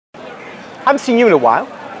Haven't seen you in a while.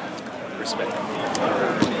 Respect.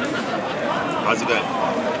 How's it going?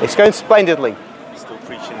 It's going splendidly. Still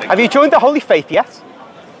preaching. Have you joined the Holy Faith yet?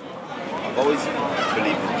 I've always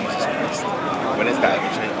believed in Jesus Christ. When has that ever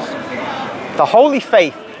changed? The Holy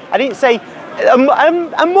Faith. I didn't say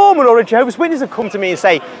a Mormon or a Jehovah's Witness have come to me and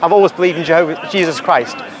say, I've always believed in Jesus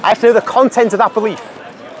Christ. I have to know the content of that belief.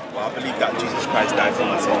 Well, I believe that Jesus Christ died for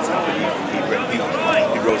my sins. I believe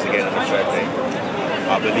he rose again on the third day.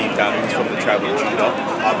 I believe that he's from the tribe of Judah.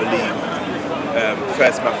 I believe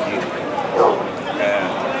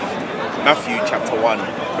Matthew chapter 1,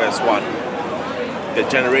 verse 1, the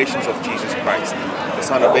generations of Jesus Christ, the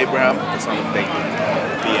son of Abraham, the son of David,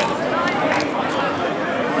 the end.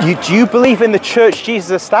 Do you believe in the church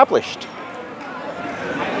Jesus established?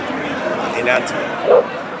 In Antioch.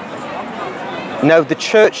 No, the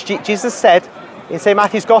church Jesus said in St.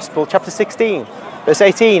 Matthew's Gospel, chapter 16, verse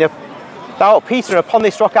 18, thou art Peter, and upon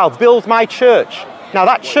this rock I'll build my church. Now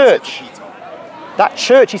that church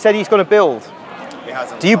he said he's going to build.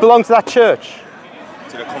 Do you belong to that church?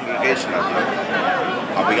 To the congregation, I do.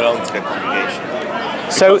 I belong to the congregation.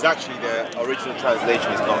 So because actually the original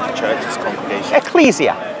translation is not the church, it's congregation.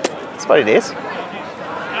 Ecclesia. That's what it is.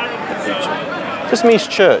 Just means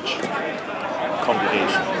church.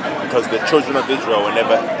 Congregation. Because the children of Israel were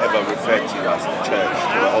never ever referred to as the church.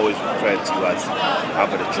 They were always referred to as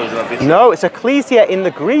either the children of Israel. No, it's ecclesia in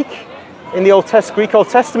the Greek, in the Greek Old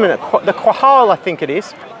Testament. The Kahal, I think it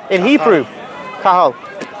is, in Hebrew. Kahal.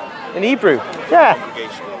 In Hebrew. Yeah.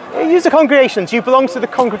 Use the congregation. Do you belong to the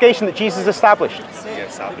congregation that Jesus established?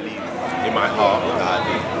 Yes, I believe in my heart that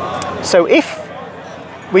I do. So if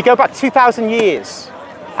we go back 2,000 years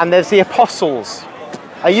and there's the apostles,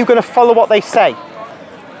 are you going to follow what they say?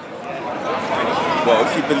 Well,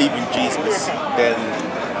 if you believe in Jesus, then,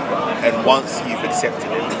 and once you've accepted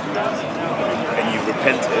him and you've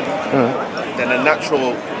repented, then the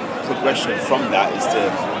natural progression from that is to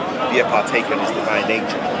be a partaker in his divine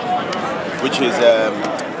nature, which is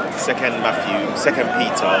 2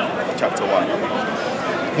 Peter chapter 1.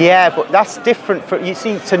 Yeah, but that's different. You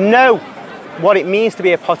see, to know what it means to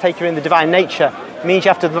be a partaker in the divine nature means you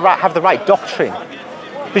have to have the right doctrine.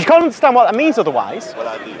 Because you can't understand what that means otherwise. Well,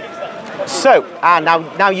 I do. So,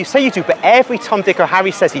 now you say you do, but every Tom, Dick or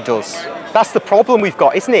Harry says he does. That's the problem we've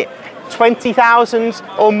got, isn't it? 20,000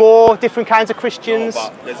 or more different kinds of Christians. No,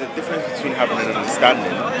 but there's a difference between having an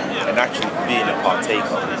understanding and actually being a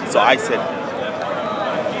partaker. So I said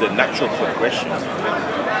the natural progression.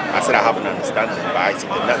 I said I have an understanding, but I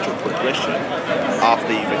said the natural progression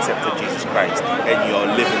after you've accepted Jesus Christ and you're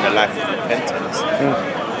living a life of repentance,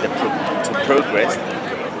 to progress,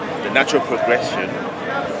 the natural progression,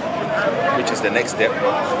 which is the next step,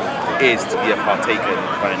 is to be a partaker in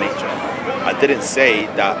the divine nature. I didn't say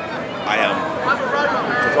that I am,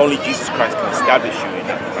 because only Jesus Christ can establish you in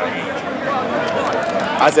that divine nature.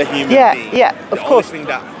 As a human being, of course. Thing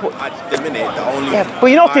that at the minute, the only but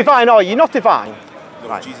you're not divine, are you? You're not divine. No,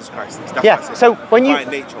 right. Jesus Christ is. That's what I said, so when you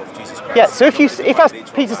divine nature of Jesus Christ. Yeah, so if as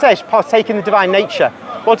Peter says, partake in the divine nature,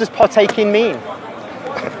 what does partaking mean?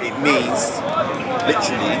 It means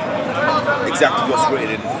literally exactly what's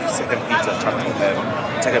written in 2 Peter chapter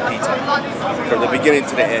 2 Peter. From the beginning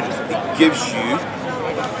to the end, it gives you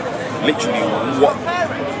literally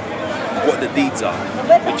what the deeds are,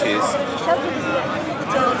 which is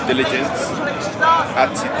diligence,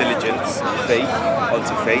 add to diligence, faith,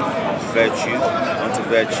 unto faith, virtue, unto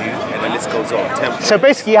virtue, and the list goes on. Temperance. So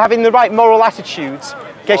basically having the right moral attitudes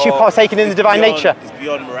gets you partaking in the divine nature. It's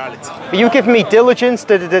beyond morality. But you giving me diligence,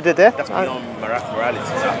 That's beyond morality.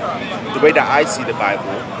 The way that I see the Bible,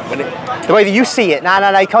 the way that you see it,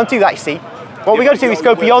 no, you can't do that, you see. What we got to do is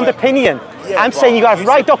go beyond opinion. Yeah, I'm saying you got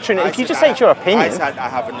right doctrine. If you just say it's your opinion. I said I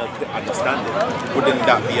have an understanding. Wouldn't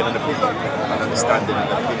that be an opinion? An understanding and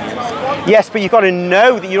an opinion? Yes, but you've got to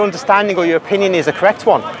know that your understanding or your opinion is the correct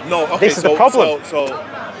one. No, okay. This is the problem. So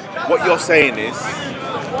what you're saying is,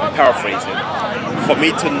 paraphrasing, for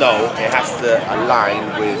me to know, it has to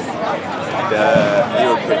align with the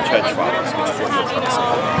European Church Fathers, which is what you're trying to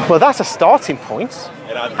say. Well, that's a starting point.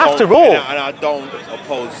 After all. And I don't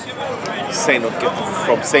oppose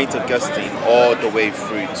from Saint Augustine all the way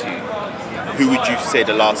through to, who would you say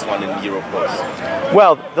the last one in Europe was?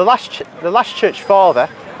 Well, the last Church Father.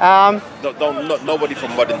 Nobody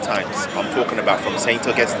from modern times. I'm talking about from Saint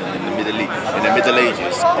Augustine in the Middle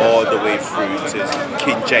Ages all the way through to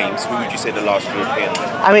King James. Who would you say the last European?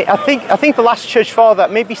 I mean, I think the last Church Father,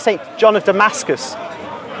 maybe Saint John of Damascus,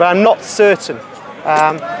 but I'm not certain.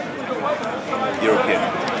 European.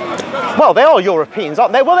 Well, they are Europeans,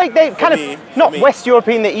 aren't they? Well, they kind of not West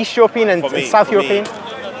European, they're East European and South European.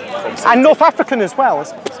 For And North African as well.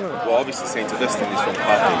 Well, obviously Saint Augustine is from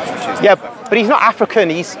Carthage, which is Yeah, but he's not African.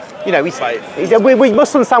 He's, you know, we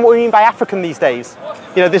must understand what we mean by African these days.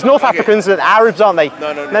 You know, there's North Africans and Arabs, aren't they? No.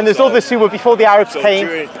 And then there's others who were before the Arabs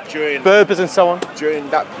came, during Berbers and so on. During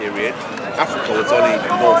that period, Africa was only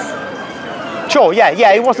north. Sure,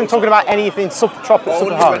 yeah, he wasn't talking about anything subtropical.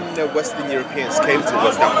 Only when the Western Europeans came to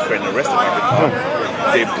West Africa and the rest of Africa,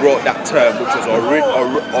 they brought that term, which was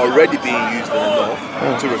already being used in the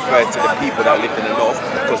north, to refer to the people that lived in the north,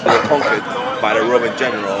 because they were conquered by the Roman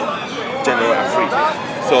General Afrique.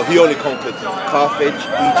 So he only conquered Carthage,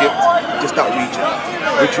 Egypt, just that region,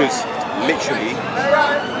 which was literally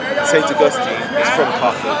Saint Augustine is from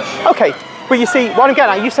Carthage. Okay. But you see, what I'm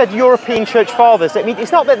getting at, you said European church fathers. I mean,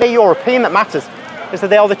 it's not that they're European that matters, it's that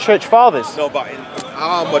they are the church fathers. No, but in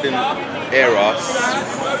our modern era,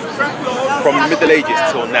 from the Middle Ages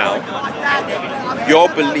till now, your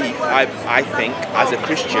belief, I think, as a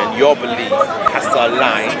Christian, your belief has to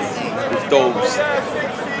align with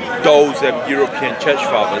those European church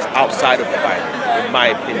fathers outside of the Bible, in my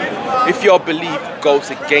opinion. If your belief goes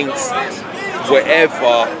against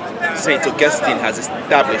wherever Saint Augustine has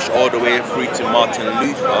established all the way through to Martin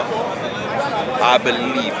Luther, I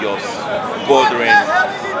believe you're bordering.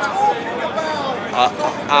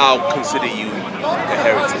 I'll consider you a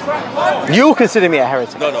heretic. You'll consider me a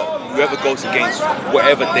heretic? No. Whoever goes against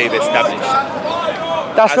whatever they've established.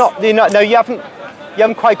 That's not. No, you haven't. You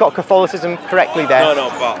haven't quite got Catholicism correctly there. No,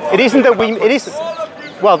 but it isn't that we. It isn't.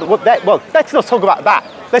 Well, let's not talk about that.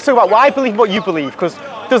 Let's talk about what I believe, what you believe, because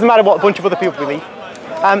it doesn't matter what a bunch of other people believe.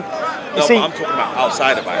 You see, but I'm talking about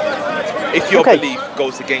outside of Bible. If your belief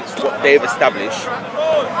goes against what they've established,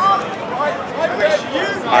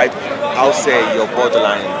 I'll say you're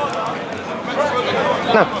borderline.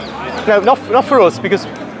 No, not for us, because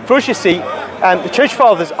for us, you see, the church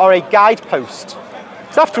fathers are a guidepost.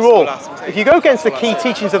 So after all, if you go against the key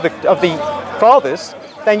teachings of the fathers,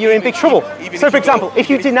 then you're in big trouble. So, for example, if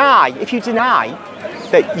you deny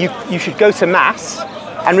that you should go to Mass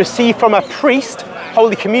and receive from a priest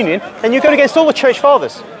Holy Communion, then you're going against all the church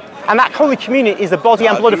fathers. And that Holy Communion is the body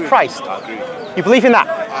and blood of Christ. I agree. You believe in that?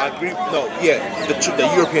 I agree. No, yeah,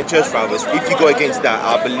 the European church fathers, if you go against that,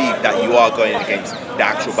 I believe that you are going against the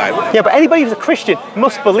actual Bible. Yeah, but anybody who's a Christian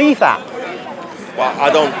must believe that. Well, I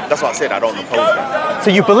don't, that's what I said, I don't oppose that.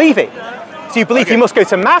 So you believe it? So you believe you must go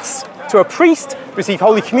to Mass, to a priest, receive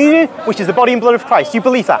Holy Communion, which is the body and blood of Christ. You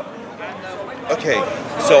believe that? Okay,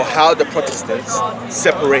 so how the Protestants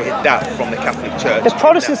separated that from the Catholic Church? The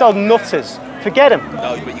Protestants are nutters. Forget them.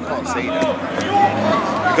 No, but you can't say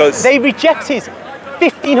that. Because they rejected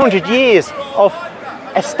 1,500 years of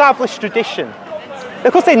established tradition.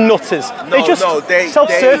 Of course they're nutters. They're just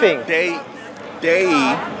self-serving. They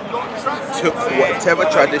took whatever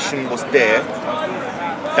tradition was there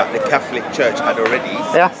that the Catholic Church had already.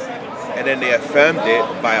 Yeah. And then they affirmed it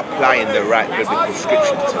by applying the right biblical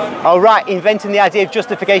scripture to it. Oh, right, inventing the idea of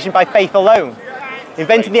justification by faith alone.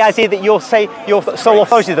 Inventing the idea that your sole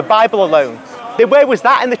authority is the Bible alone. Where was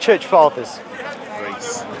that in the Church Fathers?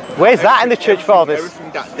 Grace. Where's that in the Church Fathers?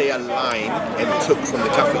 Everything that they aligned and took from the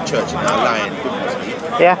Catholic Church and aligned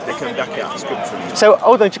biblically, they can back it up scripturally. So,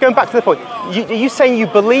 hold on, just going back to the point. Are you saying you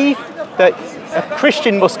believe that a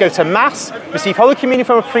Christian must go to Mass, receive Holy Communion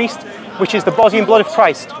from a priest, which is the body and blood of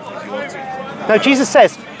Christ? Now, Jesus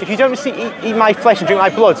says, if you don't eat my flesh and drink my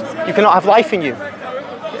blood, you cannot have life in you.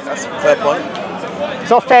 Yeah, that's a fair point. It's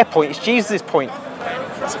not a fair point, it's Jesus' point.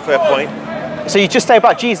 That's a fair point. So you just say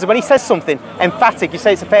about Jesus, when he says something emphatic, you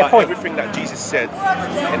say it's a fair point. Everything that Jesus said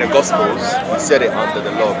in the Gospels, he said it under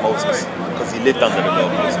the law of Moses, because he lived under the law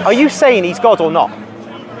of Moses. Are you saying he's God or not?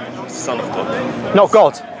 He's the Son of God. Not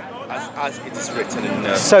God? As it is written in,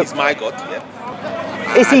 he's my God,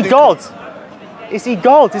 yeah. Is he God? Is he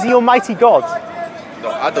God? Is he Almighty God?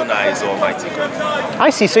 No, Adonai is Almighty God. I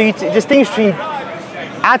see, so you distinguish between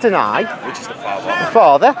Adonai, which is the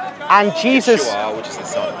Father, and Jesus, Yeshua, which is the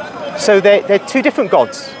Son. So they're two different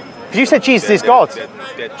gods. Because you said Jesus is God.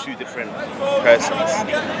 They're two different persons.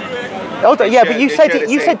 But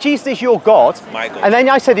you said Jesus is your God, my God, and then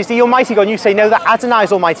I said is the Almighty God, and you say no, that Adonai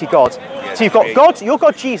is Almighty God. Yeah, so you've got God, your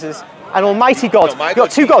God Jesus, and Almighty God. No, you've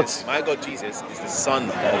got two gods. My God Jesus is the Son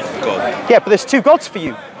of God. Yeah, but there's two gods for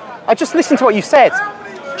you. I just listened to what you said.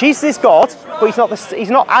 Jesus is God, but he's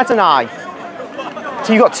not Adonai.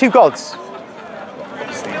 So you've got two gods.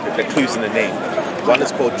 Obviously, the clues in the name. One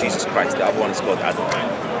is called Jesus Christ, the other one is called Adonai.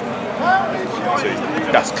 So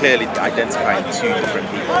that's clearly identifying two different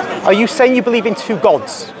people. Are you saying you believe in two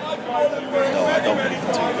gods? No, I don't believe in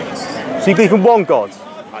two gods. So you believe in one God?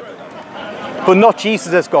 Adonai. But not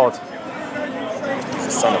Jesus as God? He's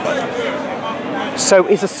the Son of Adonai. So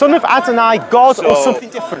is the son of Adonai God or something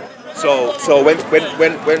different? So when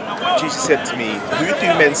Jesus said to me, "Who do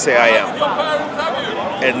men say I am?"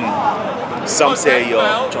 and some say you're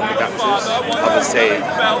John the Baptist, others say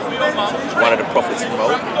one of the prophets from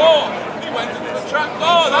old.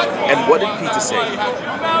 And what did Peter say?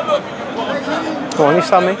 Go on, you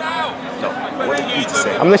tell me. No, what did Peter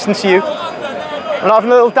say? I'm listening to you. I'm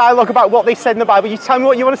having a little dialogue about what they said in the Bible. You tell me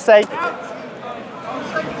what you want to say.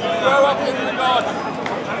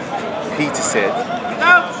 Peter said,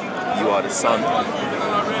 "You are the son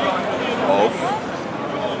of..."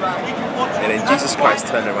 And then Jesus Christ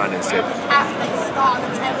turned around and said,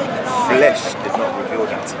 "Flesh did not reveal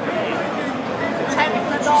that to me."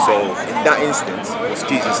 So in that instance, was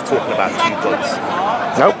Jesus talking about two gods?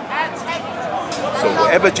 Nope. So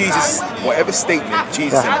whatever statement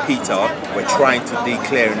Jesus and Peter were trying to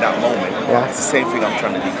declare in that moment, it's the same thing I'm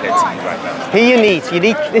trying to declare to you right now. Here you need,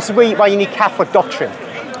 this is why you need Catholic doctrine.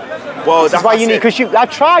 Well, that's why you need, because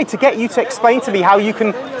I've tried to get you to explain to me how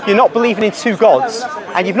you're not believing in two gods,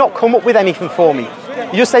 and you've not come up with anything for me.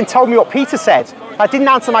 You just then told me what Peter said. That didn't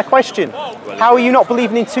answer my question. How are you not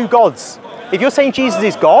believing in two gods? If you're saying Jesus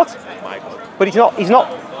is God, but he's not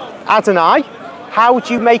Adonai, how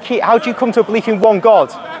do you come to a belief in one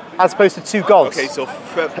God as opposed to two gods? Okay, so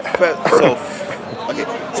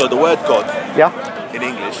so the word God in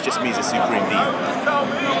English just means a supreme being,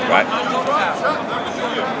 right?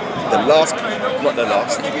 Not the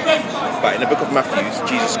last, but in the book of Matthew,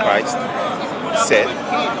 Jesus Christ said,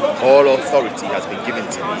 "All authority has been given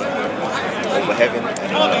to me over heaven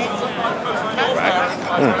and on earth."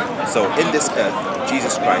 Right? So in this earth,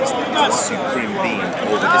 Jesus Christ is the supreme being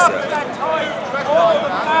over this earth.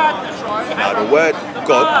 Now the word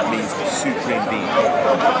God means supreme being.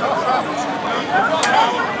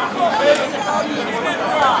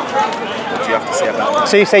 What do you have to say about that?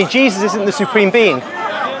 So you say Jesus isn't the supreme being?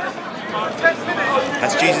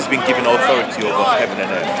 Has Jesus been given authority over heaven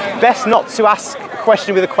and earth? Best not to ask a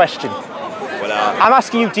question with a question. Well, I'm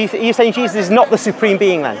asking you, are you saying Jesus is not the supreme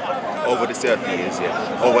being then? Over this earth he is,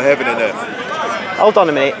 over heaven and earth. Hold on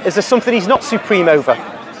a minute, is there something he's not supreme over?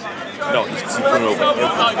 No, he's supreme over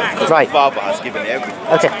everything, because the Father has given everything.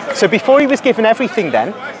 Okay, so before he was given everything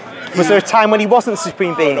then, was there a time when he wasn't the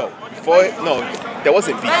supreme being? No, there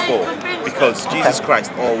wasn't before, because Jesus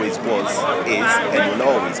Christ always was, is, and will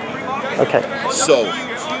always be. Okay. So,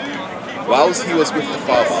 whilst he was with the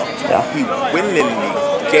Father, he willingly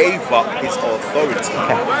gave up his authority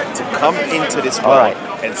to come into this world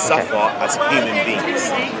and suffer as human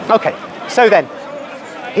beings. Okay, so then,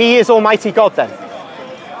 he is Almighty God then?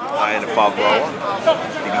 I and the Father are one.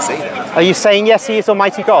 Did he say that? Are you saying yes, he is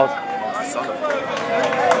Almighty God? He's the Son of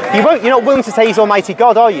God. You're not willing to say he's Almighty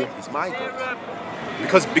God, are you? He's my God.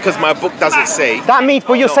 Because my book doesn't say... That means,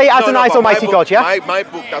 but you'll say Adonai's Almighty God, yeah? My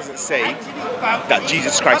book doesn't say that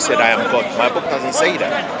Jesus Christ said I am God. My book doesn't say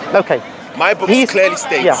that. Okay. My book clearly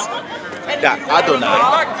states that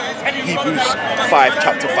Adonai, Hebrews 5,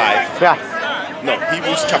 chapter 5. No,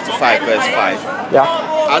 Hebrews chapter 5, verse 5.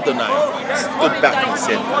 Adonai stood back and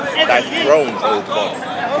said, "Thy throne, O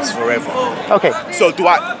God, is forever." Okay. So do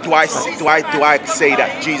I say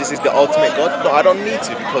that Jesus is the ultimate God? No, I don't need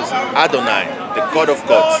to, because Adonai, the God of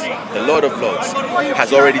gods, the Lord of lords,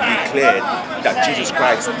 has already declared that Jesus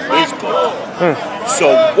Christ is God.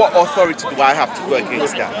 So what authority do I have to go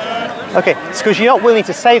against that? Okay, it's because you're not willing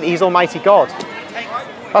to say that he's Almighty God.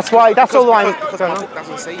 That's why. That's all I'm. Because my book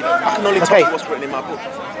doesn't say that. I can only tell you what's written in my book.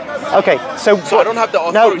 Okay, so I don't have the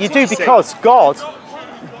authority. No, you do, because God,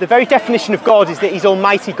 the very definition of God is that he's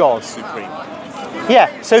Almighty God. Supreme. Yeah.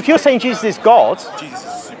 So if you're saying Jesus is God, Jesus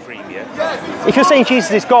is supreme. Yeah. If you're saying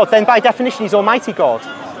Jesus is God, then by definition he's Almighty God.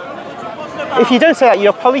 If you don't say that,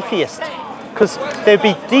 you're a polytheist, because there'd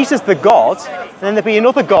be Jesus the God, and then there'd be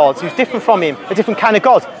another God who's different from him, a different kind of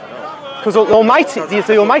God. Because there's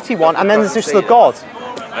the Almighty one, and then there's just the God.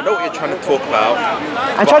 I know what you're trying to talk about.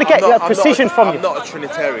 I'm trying to get precision from you. I'm not a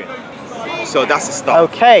Trinitarian, so that's a start.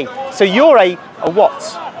 Okay, so you're a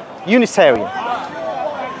what? Unitarian.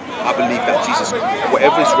 I believe that Jesus,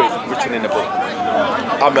 whatever is written in the book,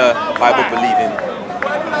 I'm a Bible-believing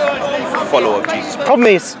follower of Jesus. Problem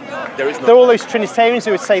is, there are all those Trinitarians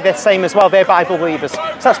who would say they're same as well, they're Bible believers. So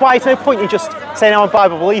that's why it's no point in just saying I'm a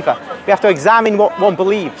Bible believer. We have to examine what one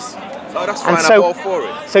believes. Oh, that's fine, I'm all for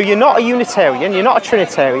it. So you're not a Unitarian, you're not a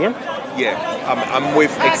Trinitarian. Yeah, I'm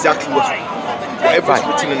with exactly whatever's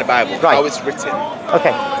written in the Bible, how it's written.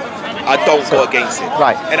 Okay. I don't go against it.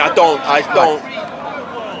 Right. And I don't.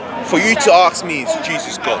 For you to ask me, is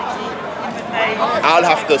Jesus God? I'll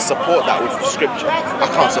have to support that with scripture. I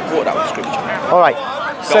can't support that with scripture. All right.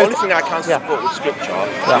 The only thing I can support with Scripture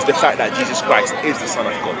is the fact that Jesus Christ is the Son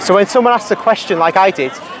of God. So when someone asks a question like I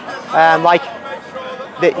did,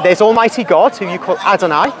 there's Almighty God, who you call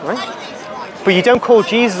Adonai, right? But you don't call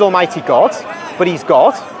Jesus Almighty God, but he's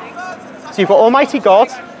God. So you've got Almighty God,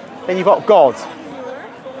 then you've got God.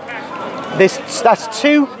 That's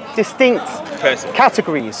two distinct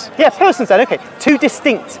categories. Yeah, persons then, okay. Two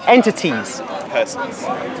distinct entities. Persons.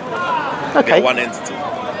 Okay. They're one entity.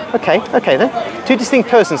 Okay then. Two distinct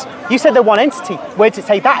persons. You said they're one entity. Where does it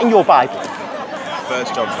say that in your Bible? 1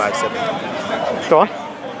 John 5:7. Go on.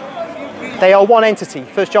 They are one entity.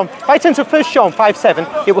 1 John. If I turn to 1 John 5:7,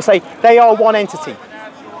 it will say they are one entity.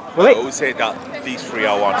 Will it? It will say that these three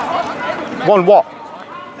are one. One what?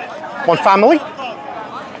 One family?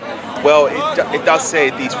 Well, it does say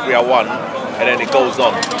these three are one, and then it goes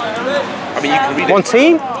on. I mean, you can read it. One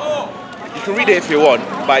team? You can read it if you want,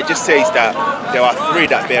 but it just says that there are three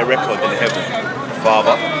that bear record in heaven. The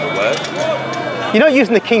Father, the Word. You're not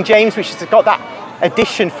using the King James, which has got that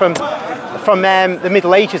addition from the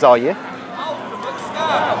Middle Ages, are you?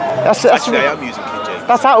 Actually, I am using King James.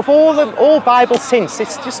 That's out of all Bible since.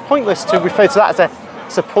 It's just pointless to refer to that as a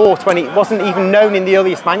support when it wasn't even known in the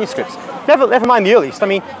earliest manuscripts. Never mind the earliest. I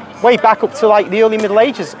mean, way back up to like the early Middle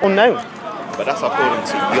Ages, unknown. But that's according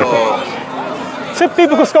to your... So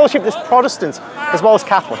biblical scholarship, there's Protestant as well as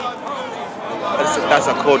Catholic. That's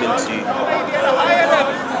according to you.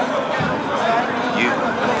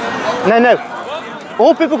 No.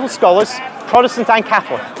 All biblical scholars, Protestant and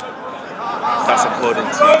Catholic. That's according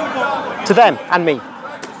to them and me.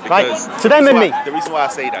 Right? To them and me. The reason why I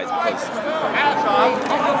say that is because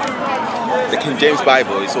the King James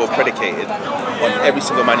Bible is all predicated on every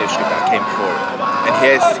single manuscript that came before it. And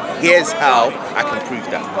here's how I can prove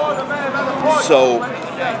that. So,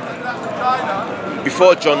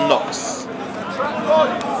 before John Knox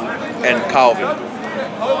and Calvin,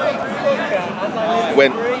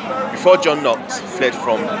 before John Knox fled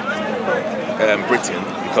from Britain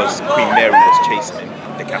because Queen Mary was chasing him,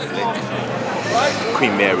 the Catholic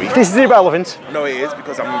Queen Mary. This is irrelevant. No, it is,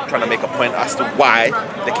 because I'm trying to make a point as to why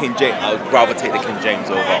the King James. I would rather take the King James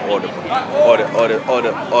over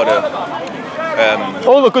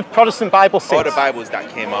all the good Protestant Bible saints. All the Bibles that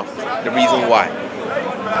came after. The reason why.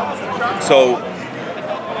 So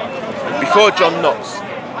before John Knox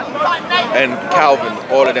and Calvin,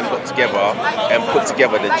 all of them got together and put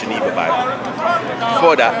together the Geneva Bible.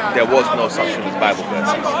 Before that, there was no such thing as Bible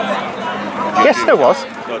verses. Yes, there was.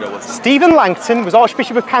 No, there wasn't. Stephen Langton was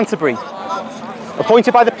Archbishop of Canterbury,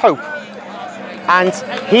 appointed by the Pope, and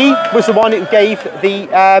he was the one who gave he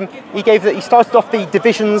started off the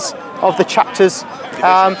divisions of the chapters.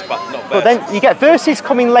 But then you get verses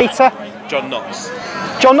coming later. John Knox.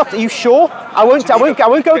 John Knox, are you sure? I won't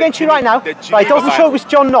go against you right now. But it doesn't show it was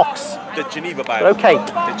John Knox. The Geneva Bible. Okay.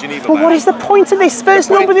 The Geneva But Bible. what is the point of this verse?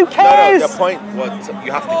 Nobody cares. No, the point was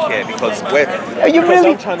you have to care because Are you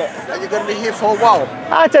really? Are you going to be here for a while?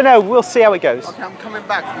 I don't know. We'll see how it goes. Okay, I'm coming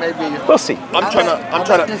back. Maybe. We'll see. I'm trying to.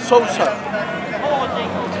 De Sousa.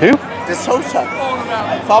 Who? De Sousa.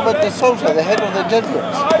 Father De Sousa, the head of the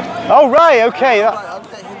Jesuits. Oh right. Okay.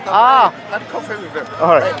 Had coffee with him.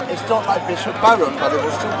 All right. It's not like Bishop Barron, but it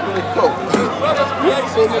was still really cool.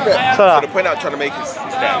 So the point I'm trying to make is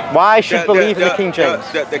that why I should believe in the King James.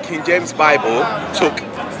 The King James Bible took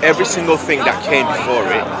every single thing that came before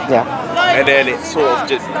it, Yeah. and then it sort of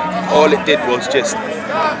just all it did was just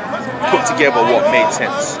put together what made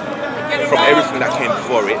sense from everything that came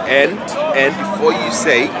before it. And before you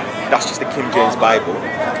say that's just the King James Bible,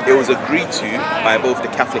 it was agreed to by both the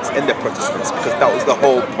Catholics and the Protestants, because that was the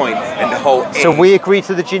whole point and the whole aim. So we agreed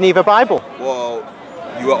to the Geneva Bible. Well,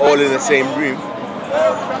 you were all in the same room.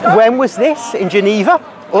 When was this? In Geneva?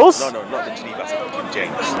 Us? No, not the Geneva, it's the King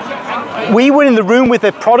James. We were in the room with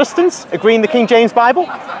the Protestants agreeing the King James Bible?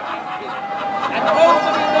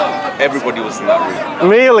 Everybody was in that room.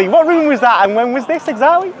 Really? What room was that and when was this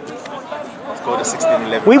exactly? It's called the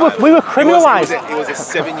 1611. We were criminalised. It was a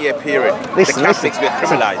 7-year period. The Catholics were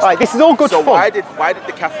criminalised. All right, this is all good so fun. why did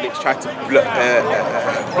the Catholics try to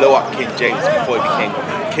blow up King James before he became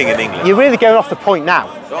king in England? You're really going off the point now.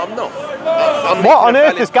 No, I'm not. What on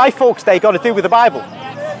earth has Guy Fawkes Day got to do with the Bible?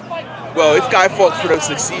 Well, if Guy Fawkes would have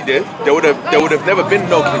succeeded, there would have never been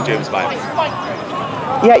no King James Bible.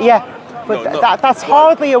 Yeah. But that's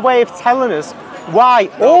hardly a way of telling us why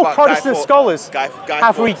all Protestant scholars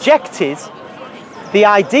have rejected the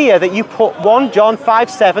idea that you put 1 John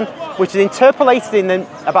 5:7, which is interpolated in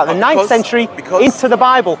about the 9th century, into the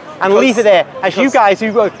Bible and leave it there, as you guys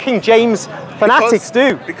who are King James fanatics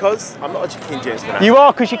do. Because I'm not a King James fanatic. You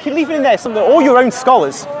are, because you keep leaving it there. All your own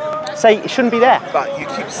scholars say it shouldn't be there. But you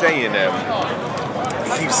keep saying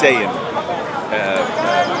you keep saying,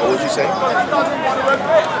 what would you say?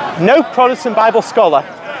 No Protestant Bible scholar,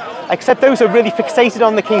 except those who are really fixated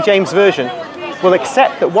on the King James Version, will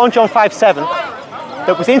accept that 1 John 5:7,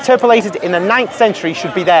 that was interpolated in the 9th century,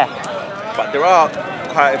 should be there. But there are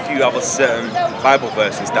quite a few other certain Bible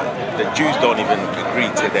verses that the Jews don't even agree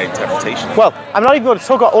to their interpretation. Well, I'm not even going to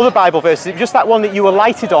talk about other Bible verses, it's just that one that you were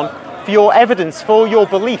lighted on for your evidence, for your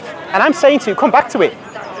belief. And I'm saying to you, come back to it.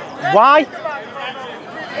 Why?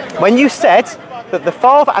 When you said that the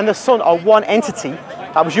Father and the Son are one entity,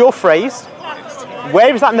 that was your phrase.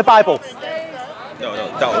 Where is that in the Bible? No,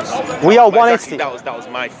 that was... We are one entity. That was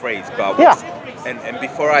my phrase. But yeah. And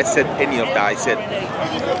before I said any of that, I said,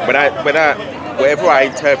 whatever I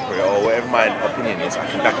interpret or whatever my opinion is, I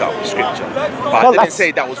can back it up with scripture. But I didn't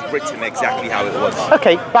say that was written exactly how it was.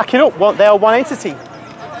 Okay, back it up. They are one entity.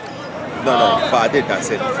 No, but I did. I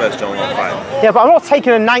said 1 John 1:5. Yeah, but I'm not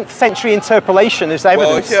taking a 9th century interpolation as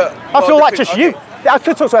evidence. After all, that's just you. I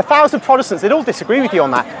could talk to 1,000 Protestants; they'd all disagree with you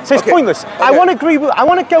on that. So it's pointless. Okay. I want to agree with. I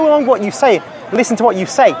want to go along what you say, listen to what you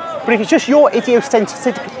say. But if it's just your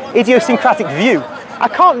idiosyncratic view, I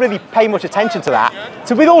can't really pay much attention to that.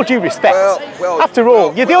 So, with all due respect, after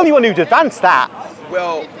all, you're the only one who'd advance that.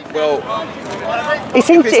 It's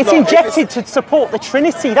injected to support the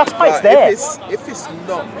Trinity. That's why it's there. If it's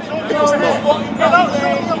not,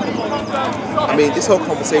 I mean, this whole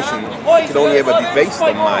conversation can only ever be based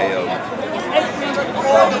on my opinion.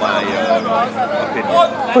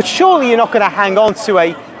 But surely you're not going to hang on to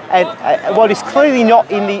what is clearly not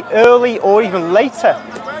in the early or even later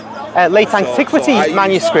late antiquity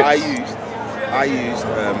manuscripts. I used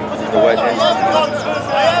the word entity.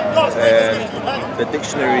 The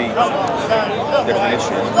dictionary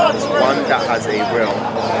definition is one that has a realm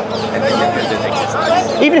and independent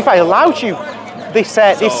existence. Even if I allowed you this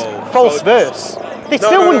false verse, they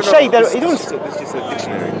still wouldn't say that. It It's just a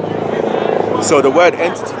dictionary. So the word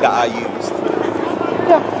entity that I used.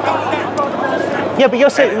 Yeah, but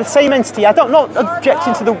you're saying the same entity. I'm not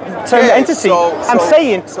objecting to the term entity. I'm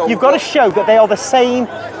saying you've got to show that they are the same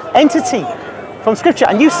entity from Scripture.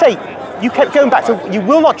 And you say, you kept going back to, you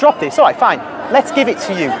will not drop this. All right, fine. Let's give it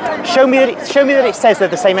to you. Show me that it says they're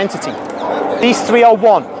the same entity. These three are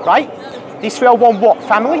one, right? These three are one what?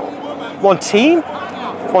 Family? One team?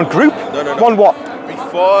 One group? No. One what?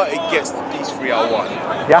 Before it gets to these three are one.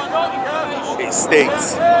 Yeah. It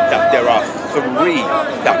states that there are three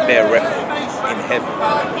that bear record in heaven.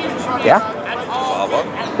 Yeah. Father.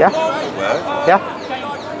 Yeah. The Word. Yeah.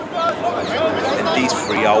 And these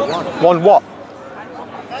three are one. One what?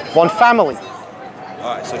 One family.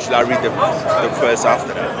 Alright, so should I read the verse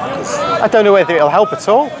after that? I don't know whether it'll help at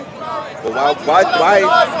all. Well, why?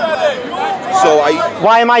 So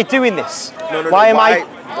why am I doing this? No. Why?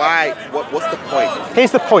 What's the point?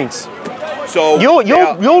 Here's the point. So your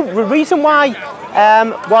reason why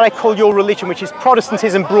what I call your religion, which is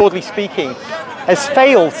Protestantism broadly speaking, has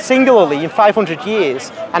failed singularly in 500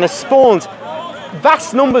 years and has spawned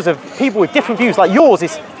vast numbers of people with different views like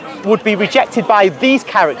yours would be rejected by these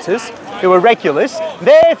characters who are regulars.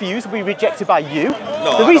 Their views would be rejected by you.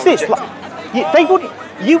 No, the reason it's they would.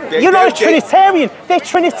 You're not a Trinitarian. They're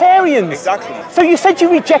Trinitarians. Exactly. So you said you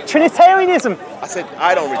reject Trinitarianism. I said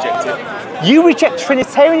I don't reject it. You reject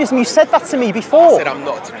Trinitarianism. You said that to me before. I said I'm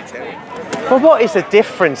not a Trinitarian. Well, what is the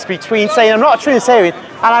difference between saying I'm not a Trinitarian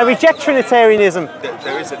and I reject Trinitarianism?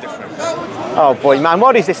 There is a difference. Oh boy, man,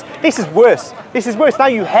 what is this? This is worse. This is worse. Now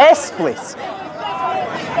you hair split.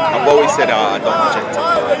 I've always said I don't reject it.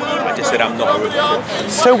 I just said I'm not a Trinitarian.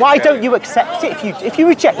 So why don't you accept it? If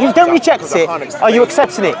you don't reject it, are you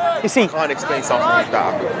accepting it? You see, I can't explain something like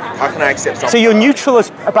that. How can I accept something? So you're neutral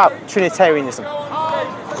about Trinitarianism.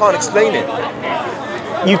 I can't explain it.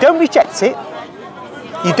 You don't reject it.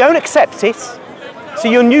 You don't accept it. So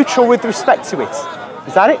you're neutral with respect to it.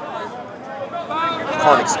 Is that it? I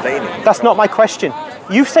can't explain it. That's not my question.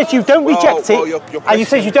 You've said you don't reject it, and you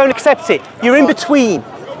said you don't accept it. You're in between.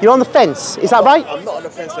 You're on the fence. Is that right? I'm not on the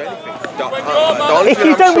fence for anything. If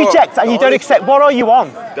you don't reject and you don't accept, what are you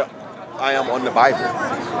on? I am on the Bible.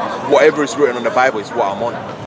 Whatever is written on the Bible is what I'm on.